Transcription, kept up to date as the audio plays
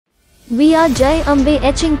We are Ambay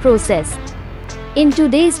Etching Process. In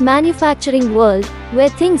today's manufacturing world, where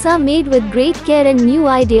things are made with great care and new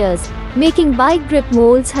ideas, making bike grip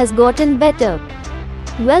molds has gotten better.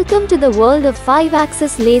 Welcome to the world of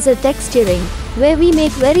 5-axis laser texturing, where we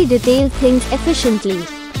make very detailed things efficiently.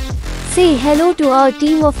 Say hello to our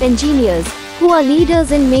team of engineers, who are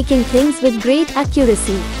leaders in making things with great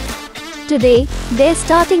accuracy. Today, they're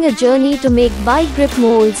starting a journey to make bike grip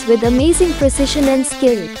molds with amazing precision and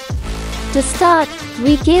skill. To start,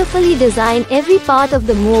 we carefully design every part of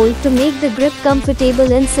the mold to make the grip comfortable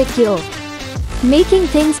and secure. Making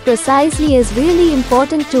things precisely is really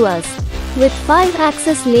important to us. With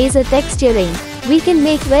 5-axis laser texturing, we can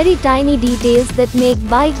make very tiny details that make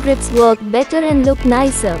bike grips work better and look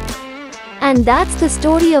nicer. And that's the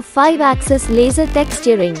story of 5-axis laser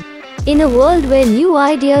texturing. In a world where new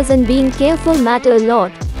ideas and being careful matter a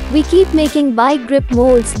lot, we keep making bike grip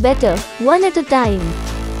molds better, one at a time.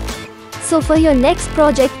 So for your next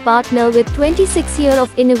project, partner with 26 years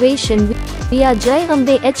of innovation, we are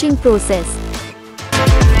Ambay Etching Process.